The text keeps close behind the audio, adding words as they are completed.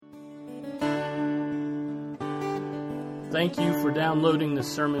Thank you for downloading this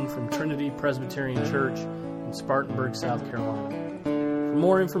sermon from Trinity Presbyterian Church in Spartanburg, South Carolina. For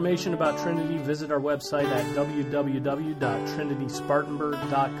more information about Trinity, visit our website at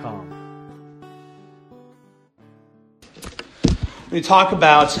www.trinityspartanburg.com. It's going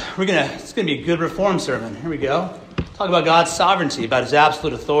to be a good reform sermon. Here we go. Talk about God's sovereignty, about his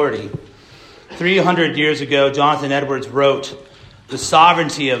absolute authority. 300 years ago, Jonathan Edwards wrote, "The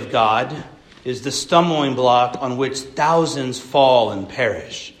sovereignty of God is the stumbling block on which thousands fall and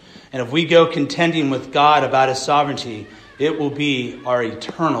perish. And if we go contending with God about his sovereignty, it will be our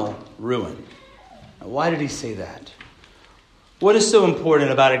eternal ruin." Now, why did he say that? What is so important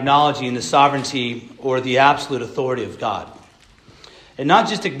about acknowledging the sovereignty or the absolute authority of God? And not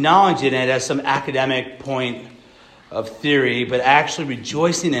just acknowledging it as some academic point of theory, but actually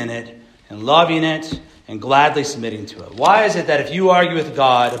rejoicing in it and loving it and gladly submitting to it. Why is it that if you argue with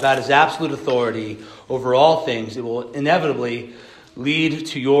God about his absolute authority over all things, it will inevitably lead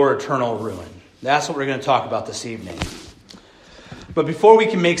to your eternal ruin? That's what we're going to talk about this evening. But before we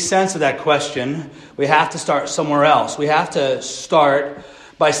can make sense of that question, we have to start somewhere else. We have to start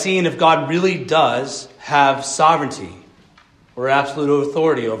by seeing if God really does have sovereignty or absolute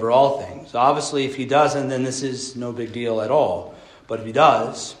authority over all things. Obviously, if he doesn't, then this is no big deal at all. But if he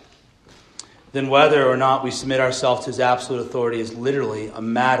does, then whether or not we submit ourselves to his absolute authority is literally a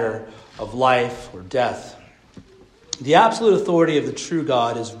matter of life or death. The absolute authority of the true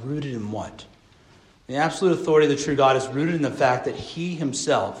God is rooted in what? The absolute authority of the true God is rooted in the fact that he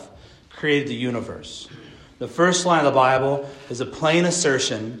himself created the universe. The first line of the Bible is a plain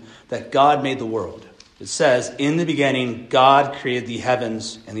assertion that God made the world. It says, "In the beginning, God created the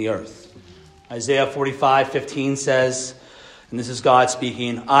heavens and the earth." Isaiah 45:15 says, and this is God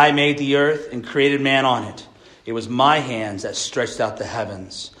speaking, "I made the earth and created man on it. It was my hands that stretched out the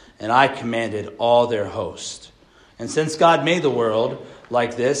heavens, and I commanded all their host." And since God made the world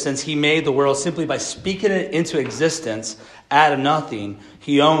like this, since he made the world simply by speaking it into existence out of nothing,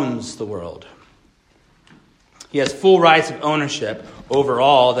 he owns the world. He has full rights of ownership over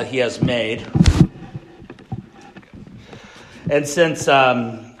all that he has made. And then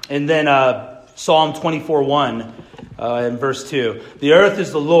Psalm 24:1 in verse 2. "The earth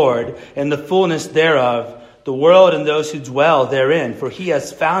is the Lord, and the fullness thereof, the world and those who dwell therein. For he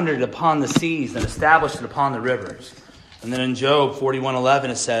has founded it upon the seas and established it upon the rivers." And then in Job 41:11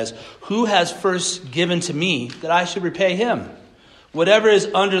 it says, "Who has first given to me that I should repay him? Whatever is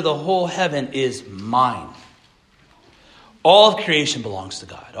under the whole heaven is mine." All of creation belongs to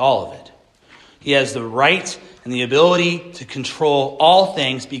God, all of it. He has the right and the ability to control all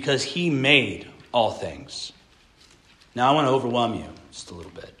things because he made all things. Now I want to overwhelm you just a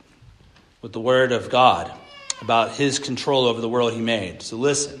little bit with the word of God about his control over the world he made. So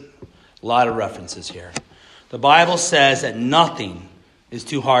listen, a lot of references here. The Bible says that nothing is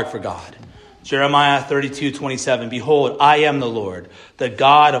too hard for God. Jeremiah 32:27, "Behold, I am the Lord, the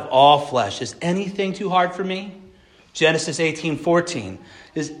God of all flesh. Is anything too hard for me?" Genesis 18:14,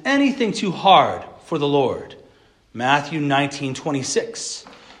 "Is anything too hard for the Lord?" Matthew 19:26,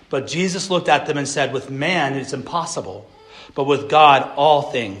 "But Jesus looked at them and said, with man it is impossible, but with God all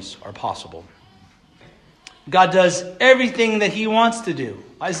things are possible." God does everything that he wants to do.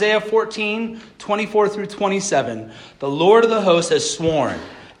 Isaiah 14:24 through 27, "The Lord of the hosts has sworn,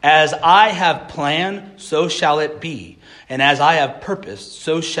 as I have planned, so shall it be. And as I have purposed,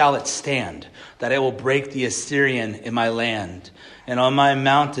 so shall it stand, that I will break the Assyrian in my land, and on my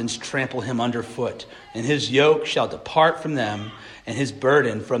mountains trample him underfoot. And his yoke shall depart from them, and his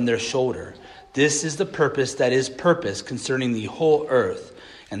burden from their shoulder. This is the purpose that is purposed concerning the whole earth.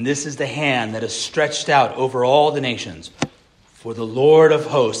 And this is the hand that is stretched out over all the nations. For the Lord of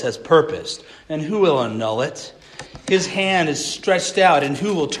hosts has purposed, and who will annul it? His hand is stretched out, and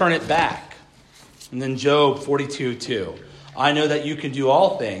who will turn it back?" And then Job 42:2, "I know that you can do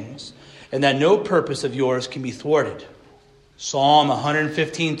all things, and that no purpose of yours can be thwarted." Psalm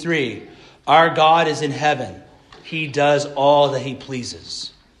 115:3, "Our God is in heaven. He does all that he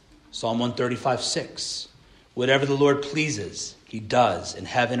pleases." Psalm 135:6, "Whatever the Lord pleases, he does in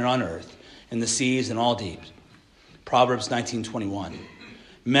heaven and on earth, in the seas and all deep." Proverbs 19:21,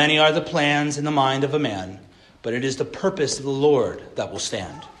 "Many are the plans in the mind of a man, but it is the purpose of the Lord that will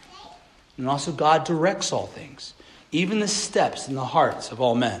stand." And also God directs all things, even the steps in the hearts of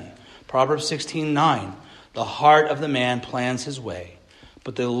all men. Proverbs 16:9, "The heart of the man plans his way,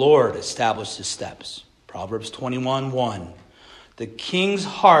 but the Lord established his steps." Proverbs 21:1, "The king's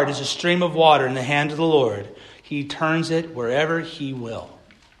heart is a stream of water in the hand of the Lord. He turns it wherever he will."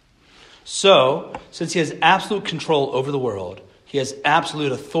 So, since he has absolute control over the world, he has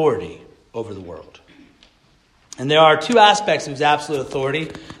absolute authority over the world. And there are two aspects of his absolute authority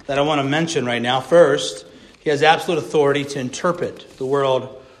that I want to mention right now. First, he has absolute authority to interpret the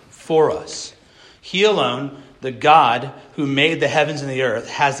world for us. He alone, the God who made the heavens and the earth,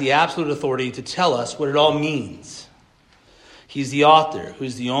 has the absolute authority to tell us what it all means. He's the author,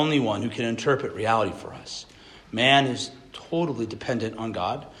 who's the only one who can interpret reality for us. Man is totally dependent on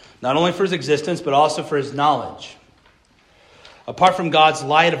God, not only for his existence, but also for his knowledge. Apart from God's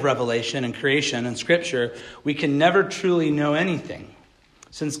light of revelation and creation and Scripture, we can never truly know anything.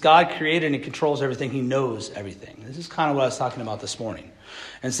 Since God created and controls everything, he knows everything. This is kind of what I was talking about this morning.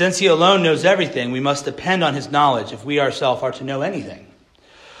 And since he alone knows everything, we must depend on his knowledge if we ourselves are to know anything.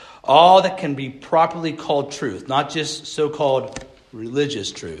 All that can be properly called truth, not just so-called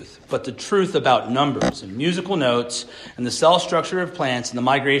religious truth, but the truth about numbers and musical notes and the cell structure of plants and the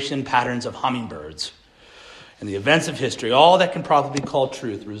migration patterns of hummingbirds and the events of history, all that can properly be called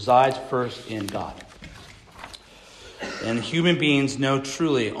truth resides first in God. And human beings know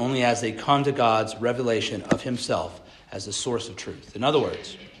truly only as they come to God's revelation of himself as the source of truth. In other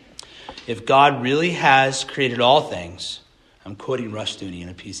words, if God really has created all things, I'm quoting Rushdoony in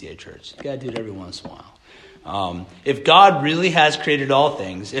a PCA church. You got to do it every once in a while. If God really has created all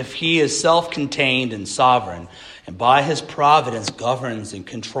things, if he is self-contained and sovereign, and by his providence governs and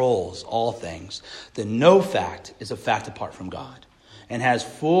controls all things, then no fact is a fact apart from God and has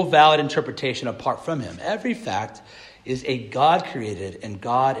full valid interpretation apart from him. Every fact is a God-created and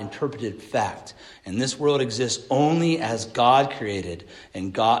God-interpreted fact. And this world exists only as God-created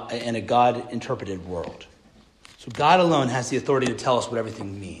and a God-interpreted world. So God alone has the authority to tell us what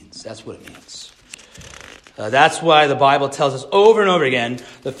everything means. That's what it means. That's why the Bible tells us over and over again,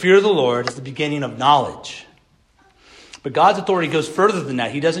 the fear of the Lord is the beginning of knowledge. But God's authority goes further than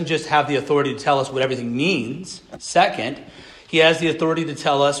that. He doesn't just have the authority to tell us what everything means. Second, he has the authority to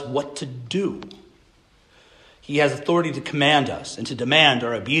tell us what to do. He has authority to command us and to demand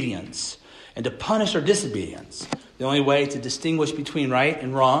our obedience and to punish our disobedience. The only way to distinguish between right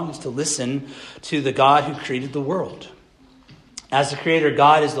and wrong is to listen to the God who created the world. As the creator,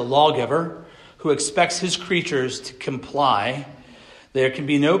 God is the lawgiver who expects his creatures to comply. There can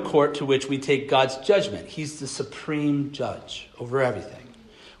be no court to which we take God's judgment. He's the supreme judge over everything.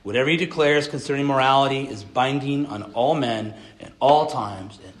 Whatever he declares concerning morality is binding on all men in all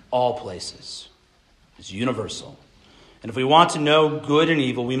times, in all places. It's universal. And if we want to know good and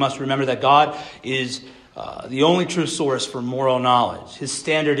evil, we must remember that God is the only true source for moral knowledge. His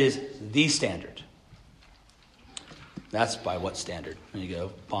standard is the standard. That's by what standard? There you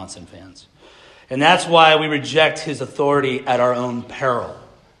go, Bonson fans. And that's why we reject his authority at our own peril.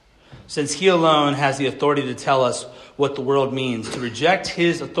 Since he alone has the authority to tell us what the world means, to reject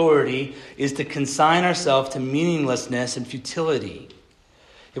his authority is to consign ourselves to meaninglessness and futility.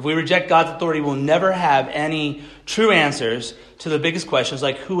 If we reject God's authority, we'll never have any true answers to the biggest questions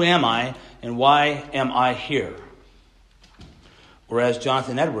like, who am I and why am I here? Or as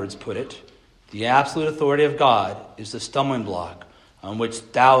Jonathan Edwards put it, the absolute authority of God is the stumbling block on which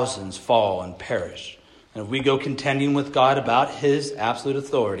thousands fall and perish. And if we go contending with God about his absolute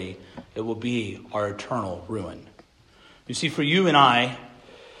authority, it will be our eternal ruin. You see, for you and I,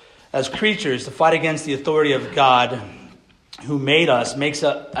 as creatures, to fight against the authority of God who made us makes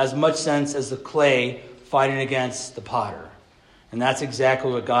as much sense as the clay fighting against the potter. And that's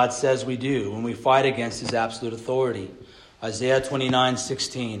exactly what God says we do when we fight against his absolute authority. Isaiah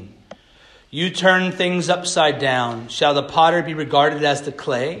 29:16. You turn things upside down. Shall the potter be regarded as the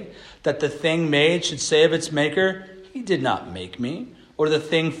clay, that the thing made should say of its maker, he did not make me? Or the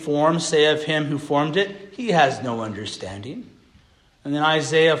thing formed say of him who formed it, he has no understanding? And then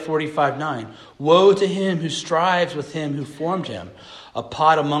Isaiah 45:9. Woe to him who strives with him who formed him, a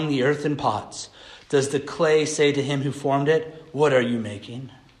pot among the earthen pots. Does the clay say to him who formed it, what are you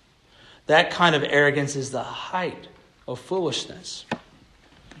making? That kind of arrogance is the height of foolishness.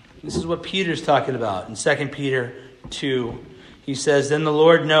 This is what Peter's talking about in 2 Peter 2. He says, then the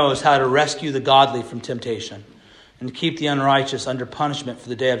Lord knows how to rescue the godly from temptation and to keep the unrighteous under punishment for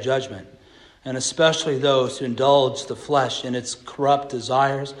the day of judgment, and especially those who indulge the flesh in its corrupt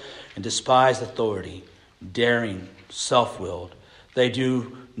desires and despise authority, daring, self-willed. They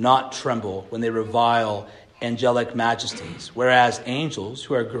do not tremble when they revile angelic majesties, whereas angels,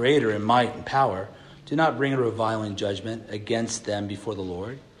 who are greater in might and power, do not bring a reviling judgment against them before the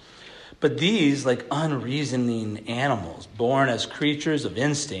Lord. But these, like unreasoning animals, born as creatures of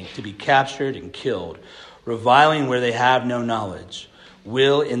instinct to be captured and killed, reviling where they have no knowledge,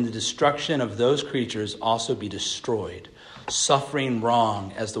 will in the destruction of those creatures also be destroyed, suffering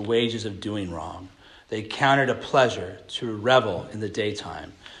wrong as the wages of doing wrong. They count it a pleasure to revel in the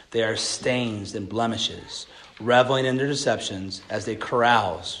daytime. They are stains and blemishes, reveling in their deceptions as they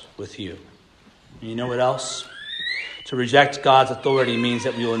carouse with you. And you know what else? To reject God's authority means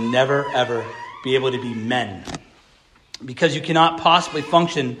that we will never, ever be able to be men. Because you cannot possibly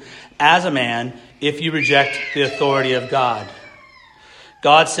function as a man if you reject the authority of God.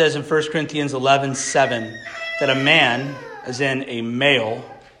 God says in 1 Corinthians 11:7 that a man, as in a male,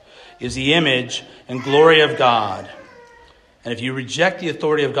 is the image and glory of God. And if you reject the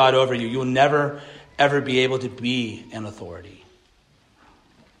authority of God over you, you will never, ever be able to be an authority.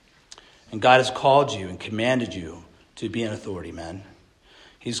 And God has called you and commanded you to be an authority, men.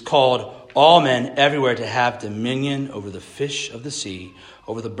 He's called all men everywhere to have dominion over the fish of the sea,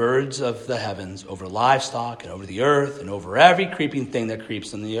 over the birds of the heavens, over livestock, and over the earth, and over every creeping thing that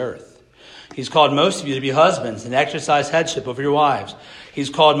creeps on the earth. He's called most of you to be husbands and exercise headship over your wives. He's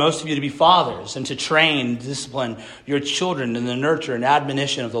called most of you to be fathers and to train and discipline your children in the nurture and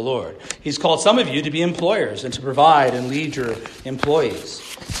admonition of the Lord. He's called some of you to be employers and to provide and lead your employees.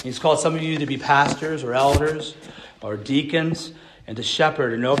 He's called some of you to be pastors or elders or deacons and to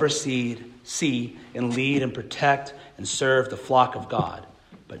shepherd and oversee and lead and protect and serve the flock of God.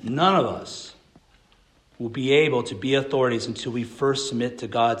 But none of us will be able to be authorities until we first submit to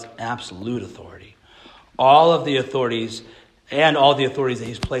God's absolute authority. All of the authorities and all the authorities that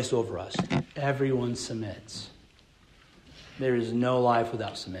he's placed over us, everyone submits. There is no life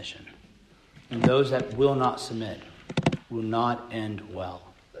without submission. And those that will not submit will not end well.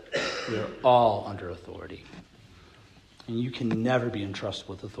 We are all under authority. And you can never be entrusted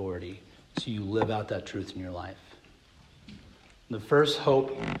with authority until you live out that truth in your life. The first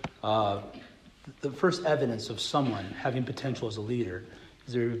hope, the first evidence of someone having potential as a leader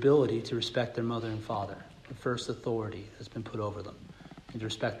is their ability to respect their mother and father. The first authority that's been put over them, and to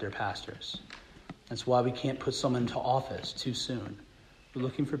respect their pastors. That's why we can't put someone into office too soon. We're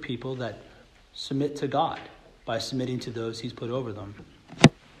looking for people that submit to God by submitting to those he's put over them.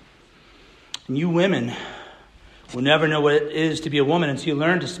 And you women will never know what it is to be a woman until you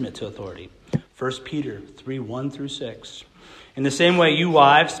learn to submit to authority. 1 Peter 3:1-6. In the same way, you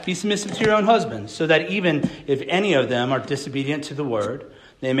wives, be submissive to your own husbands, so that even if any of them are disobedient to the word,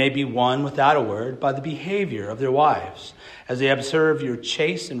 they may be won without a word by the behavior of their wives, as they observe your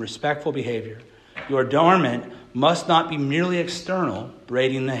chaste and respectful behavior. Your adornment must not be merely external,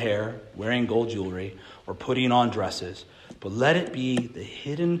 braiding the hair, wearing gold jewelry, or putting on dresses, but let it be the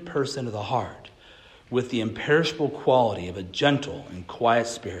hidden person of the heart, with the imperishable quality of a gentle and quiet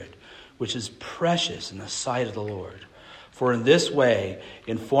spirit, which is precious in the sight of the Lord. For in this way,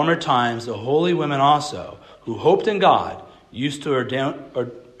 in former times, the holy women also, who hoped in God, used to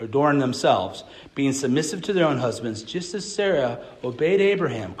adorn themselves, being submissive to their own husbands, just as Sarah obeyed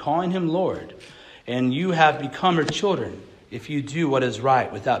Abraham, calling him Lord. And you have become her children, if you do what is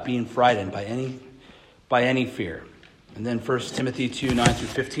right, without being frightened by any fear. And then 1 Timothy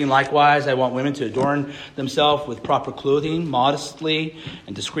 2:9-15. Likewise, I want women to adorn themselves with proper clothing, modestly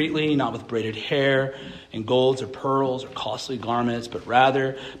and discreetly, not with braided hair and golds or pearls or costly garments, but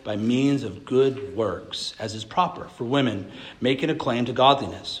rather by means of good works, as is proper for women making a claim to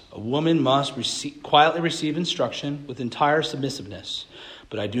godliness. A woman must quietly receive instruction with entire submissiveness.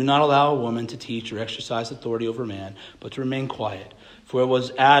 But I do not allow a woman to teach or exercise authority over man, but to remain quiet. For it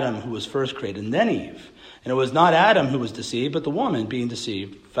was Adam who was first created, and then Eve. And it was not Adam who was deceived, but the woman, being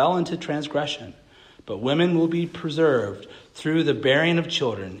deceived, fell into transgression. But women will be preserved through the bearing of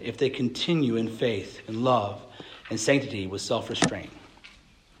children if they continue in faith and love and sanctity with self-restraint.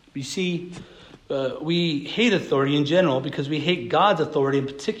 You see, we hate authority in general because we hate God's authority in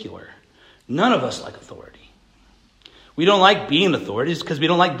particular. None of us like authority. We don't like being authorities because we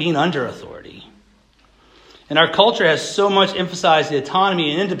don't like being under authority. And our culture has so much emphasized the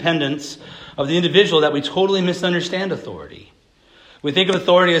autonomy and independence of the individual that we totally misunderstand authority. We think of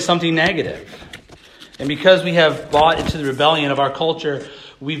authority as something negative. And because we have bought into the rebellion of our culture,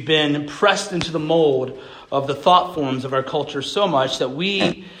 we've been pressed into the mold of the thought forms of our culture so much that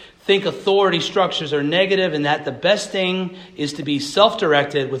we think authority structures are negative and that the best thing is to be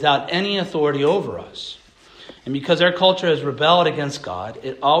self-directed without any authority over us. And because our culture has rebelled against God,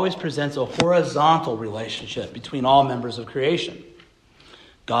 it always presents a horizontal relationship between all members of creation.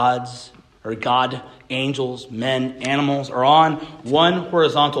 God, angels, men, animals are on one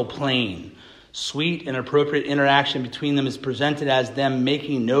horizontal plane. Sweet and appropriate interaction between them is presented as them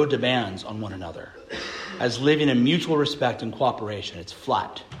making no demands on one another, as living in mutual respect and cooperation. It's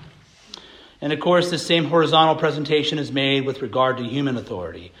flat. And of course, the same horizontal presentation is made with regard to human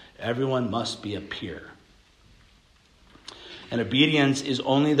authority. Everyone must be a peer. And obedience is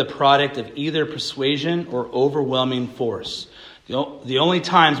only the product of either persuasion or overwhelming force. The only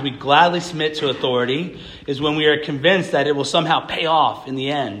times we gladly submit to authority is when we are convinced that it will somehow pay off in the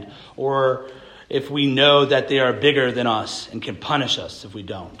end, or if we know that they are bigger than us and can punish us if we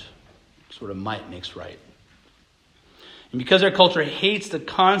don't. Sort of might makes right. And because our culture hates the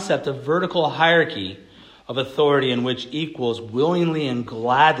concept of vertical hierarchy of authority in which equals willingly and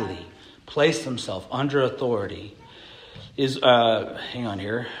gladly place themselves under authority,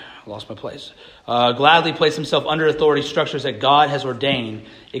 gladly place himself under authority structures that God has ordained,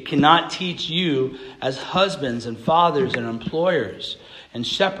 it cannot teach you as husbands and fathers and employers and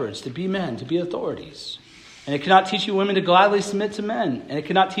shepherds to be men, to be authorities. And it cannot teach you women to gladly submit to men. And it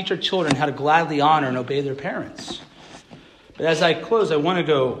cannot teach our children how to gladly honor and obey their parents. But as I close, I want to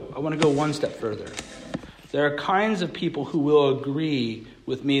go one step further. There are kinds of people who will agree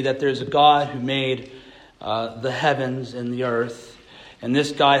with me that there's a God who made the heavens and the earth. And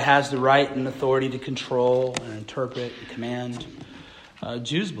this God has the right and authority to control and interpret and command.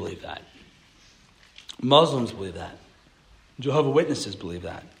 Jews believe that. Muslims believe that. Jehovah's Witnesses believe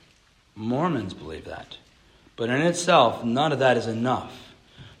that. Mormons believe that. But in itself, none of that is enough.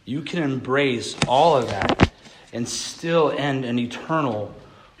 You can embrace all of that and still end in eternal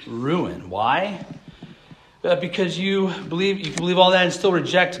ruin. Why? Because you can believe all that and still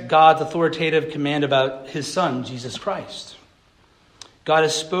reject God's authoritative command about his Son, Jesus Christ. God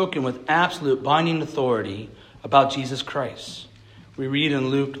has spoken with absolute binding authority about Jesus Christ. We read in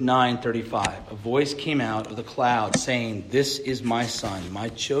Luke 9:35, a voice came out of the cloud saying, "This is my Son, my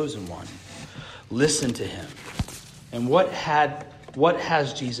chosen one. Listen to him." And what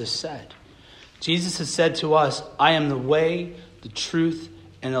has Jesus said? Jesus has said to us, "I am the way, the truth,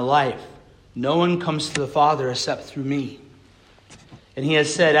 and the life. No one comes to the Father except through me." And he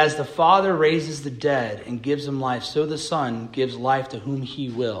has said, "As the Father raises the dead and gives them life, so the Son gives life to whom he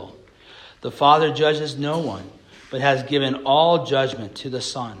will. The Father judges no one, but has given all judgment to the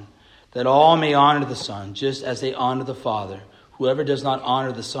Son, that all may honor the Son, just as they honor the Father. Whoever does not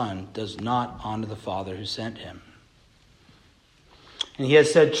honor the Son does not honor the Father who sent him." And he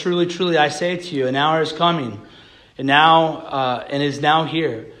has said, "Truly, truly, I say to you, an hour is coming, and is now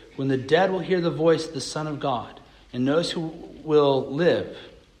here, when the dead will hear the voice of the Son of God, and those who will live.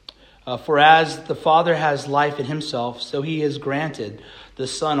 For as the Father has life in himself, so he has granted the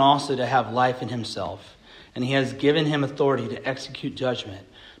Son also to have life in himself. And he has given him authority to execute judgment,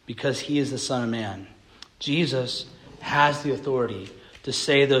 because he is the Son of Man." Jesus has the authority to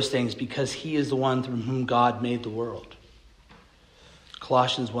say those things because he is the one through whom God made the world.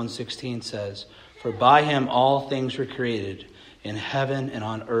 Colossians 1:16 says, "For by him all things were created, in heaven and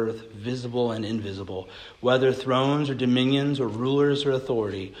on earth, visible and invisible, whether thrones or dominions or rulers or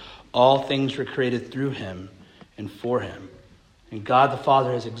authority, all things were created through him and for him. And God the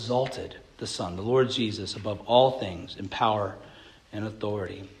Father has exalted the Son, the Lord Jesus, above all things in power and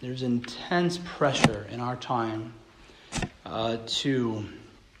authority." There's intense pressure in our time to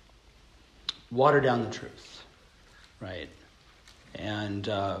water down the truth, right? And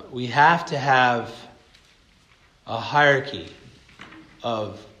we have to have a hierarchy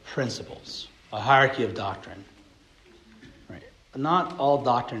of principles, a hierarchy of doctrine. Right? Not all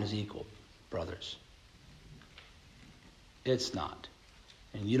doctrine is equal, brothers. It's not.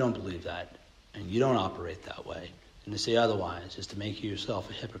 And you don't believe that. And you don't operate that way. And to say otherwise is to make yourself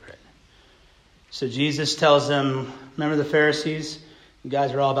a hypocrite. So Jesus tells them, remember the Pharisees? You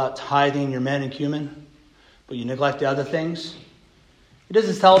guys are all about tithing your men and cumin, but you neglect the other things. He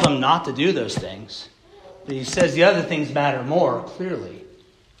doesn't tell them not to do those things. But he says the other things matter more, clearly,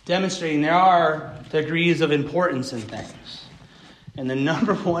 demonstrating there are degrees of importance in things. And the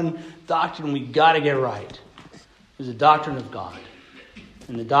number one doctrine we got to get right is the doctrine of God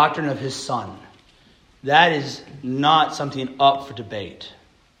and the doctrine of his Son. That is not something up for debate.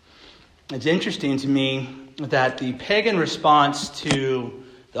 It's interesting to me that the pagan response to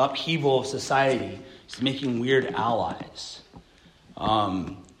the upheaval of society is making weird allies.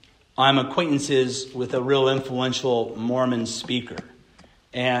 I'm acquaintances with a real influential Mormon speaker.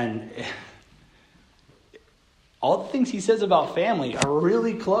 And all the things he says about family are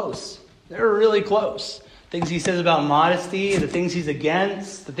really close. They're really close. Things he says about modesty, the things he's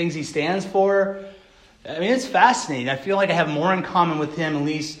against, the things he stands for. I mean, it's fascinating. I feel like I have more in common with him, at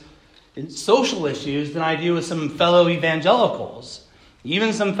least in social issues, than I do with some fellow evangelicals,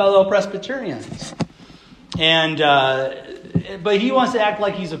 even some fellow Presbyterians. And but he wants to act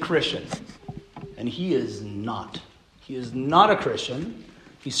like he's a Christian. And he is not. He is not a Christian.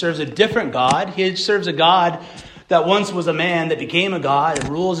 He serves a different God. He serves a God that once was a man that became a God and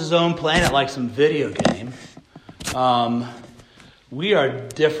rules his own planet like some video game. We are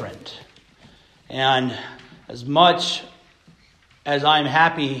different. And as much as I'm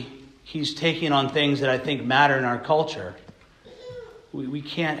happy he's taking on things that I think matter in our culture, we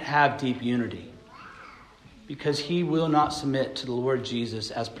can't have deep unity because he will not submit to the Lord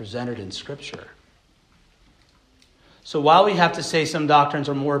Jesus as presented in Scripture. So while we have to say some doctrines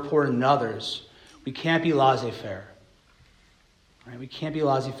are more important than others, we can't be laissez-faire. Right? We can't be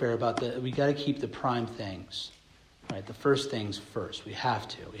laissez-faire about that. We got to keep the prime things. Right? The first things first. We have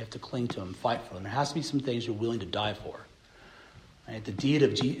to. We have to cling to them, fight for them. There has to be some things you're willing to die for. Right? The deed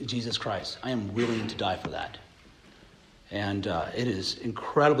of Jesus Christ. I am willing to die for that. And it is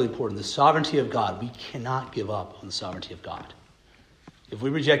incredibly important. The sovereignty of God. We cannot give up on the sovereignty of God. If we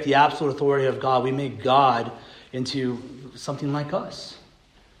reject the absolute authority of God, we make God into something like us.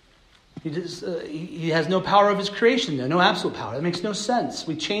 He has no power of his creation, no absolute power. That makes no sense.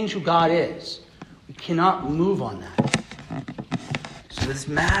 We change who God is. We cannot move on that. So this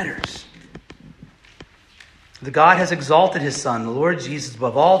matters. The God has exalted his Son, the Lord Jesus,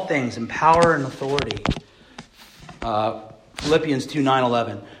 above all things in power and authority. Philippians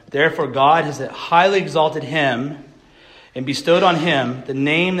 2:9-11. Therefore God has highly exalted him and bestowed on him the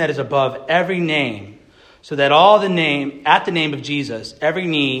name that is above every name, so that at the name of Jesus, every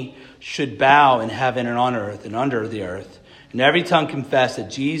knee should bow in heaven and on earth and under the earth, and every tongue confess that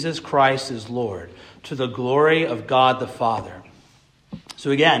Jesus Christ is Lord, to the glory of God the Father.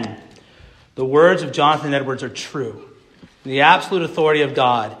 So again, the words of Jonathan Edwards are true. The absolute authority of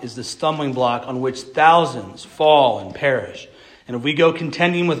God is the stumbling block on which thousands fall and perish. And if we go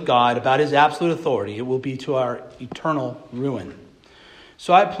contending with God about his absolute authority, it will be to our eternal ruin.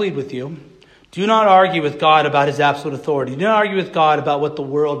 So I plead with you, do not argue with God about his absolute authority. Do not argue with God about what the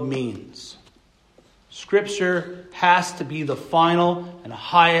world means. Scripture has to be the final and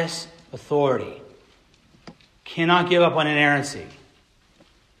highest authority. Cannot give up on inerrancy.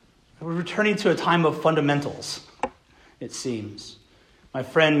 We're returning to a time of fundamentals, it seems. My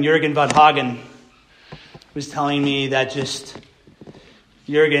friend Jürgen von Hagen was telling me that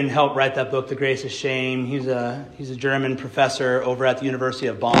Jürgen helped write that book, The Grace of Shame. He's a German professor over at the University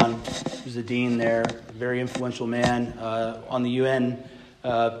of Bonn. He was the dean there, a very influential man on the UN,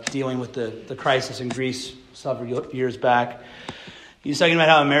 dealing with the crisis in Greece several years back. He's talking about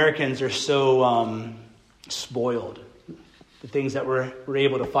how Americans are so spoiled, the things that we're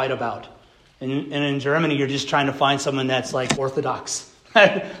able to fight about. And in Germany, you're just trying to find someone that's like Orthodox,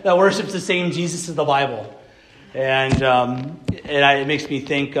 that worships the same Jesus as the Bible. And it makes me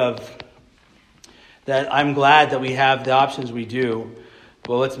think of that I'm glad that we have the options we do.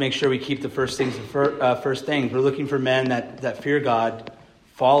 Well, let's make sure we keep the first things first things. We're looking for men that fear God,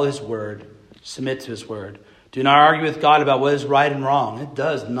 follow his word, submit to his word. Do not argue with God about what is right and wrong. It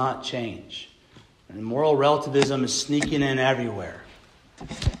does not change. And moral relativism is sneaking in everywhere.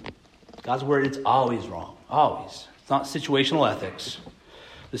 God's word, it's always wrong. Always. It's not situational ethics.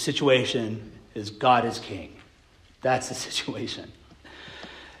 The situation is God is king. That's the situation.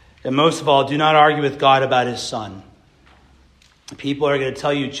 And most of all, do not argue with God about his Son. People are going to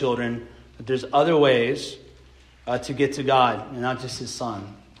tell you, children, that there's other ways to get to God, and not just his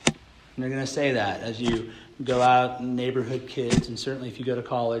Son. And they're going to say that as you go out, neighborhood kids, and certainly if you go to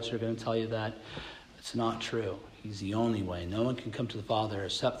college, they're going to tell you that it's not true. He's the only way. No one can come to the Father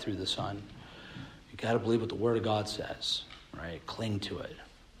except through the Son. You've got to believe what the Word of God says, right? Cling to it.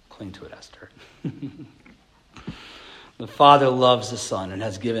 Cling to it, Esther. The Father loves the Son and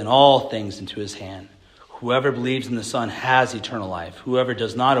has given all things into his hand. Whoever believes in the Son has eternal life. Whoever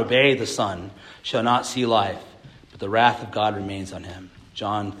does not obey the Son shall not see life, but the wrath of God remains on him.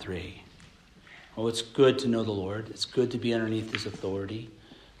 John 3. Oh, it's good to know the Lord. It's good to be underneath his authority.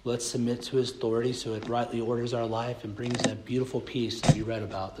 Let's submit to his authority so it rightly orders our life and brings that beautiful peace that you read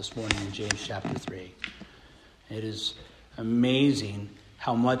about this morning in James chapter 3. It is amazing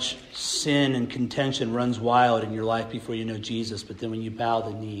how much sin and contention runs wild in your life before you know Jesus, but then when you bow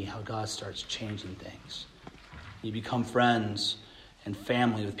the knee, how God starts changing things. You become friends and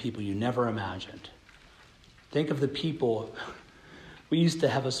family with people you never imagined. Think of the people. We used to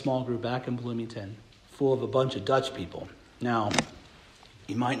have a small group back in Bloomington full of a bunch of Dutch people. Now,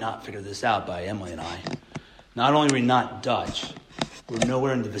 you might not figure this out by Emily and I. Not only are we not Dutch, we're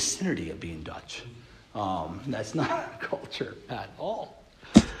nowhere in the vicinity of being Dutch. That's not our culture at all.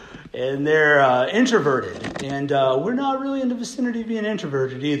 And they're introverted. And we're not really in the vicinity of being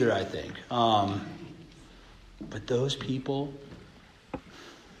introverted either, I think. But those people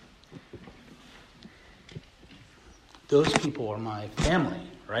are my family,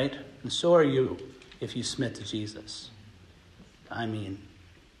 right? And so are you if you submit to Jesus. I mean,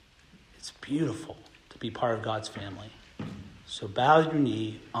 it's beautiful to be part of God's family. So bow your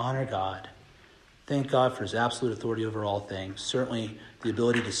knee, honor God, Thank God for his absolute authority over all things, certainly the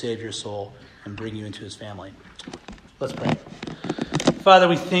ability to save your soul and bring you into his family. Let's pray. Father,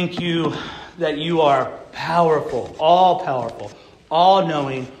 we thank you that you are powerful,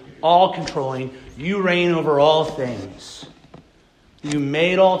 all-knowing, all-controlling. You reign over all things. You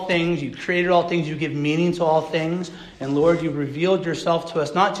made all things. You created all things. You give meaning to all things. And Lord, you've revealed yourself to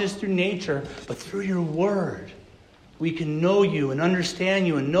us, not just through nature, but through your word. We can know you and understand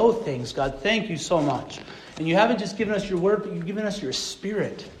you and know things. God, thank you so much. And you haven't just given us your word, but you've given us your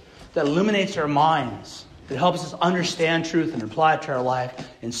spirit that illuminates our minds, that helps us understand truth and apply it to our life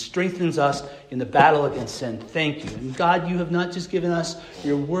and strengthens us in the battle against sin. Thank you. And God, you have not just given us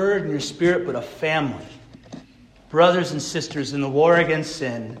your word and your spirit, but a family. Brothers and sisters in the war against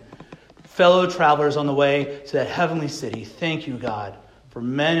sin, fellow travelers on the way to that heavenly city. Thank you, God, for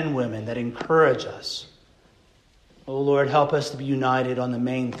men and women that encourage us. Oh, Lord, help us to be united on the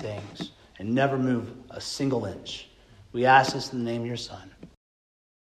main things and never move a single inch. We ask this in the name of your Son.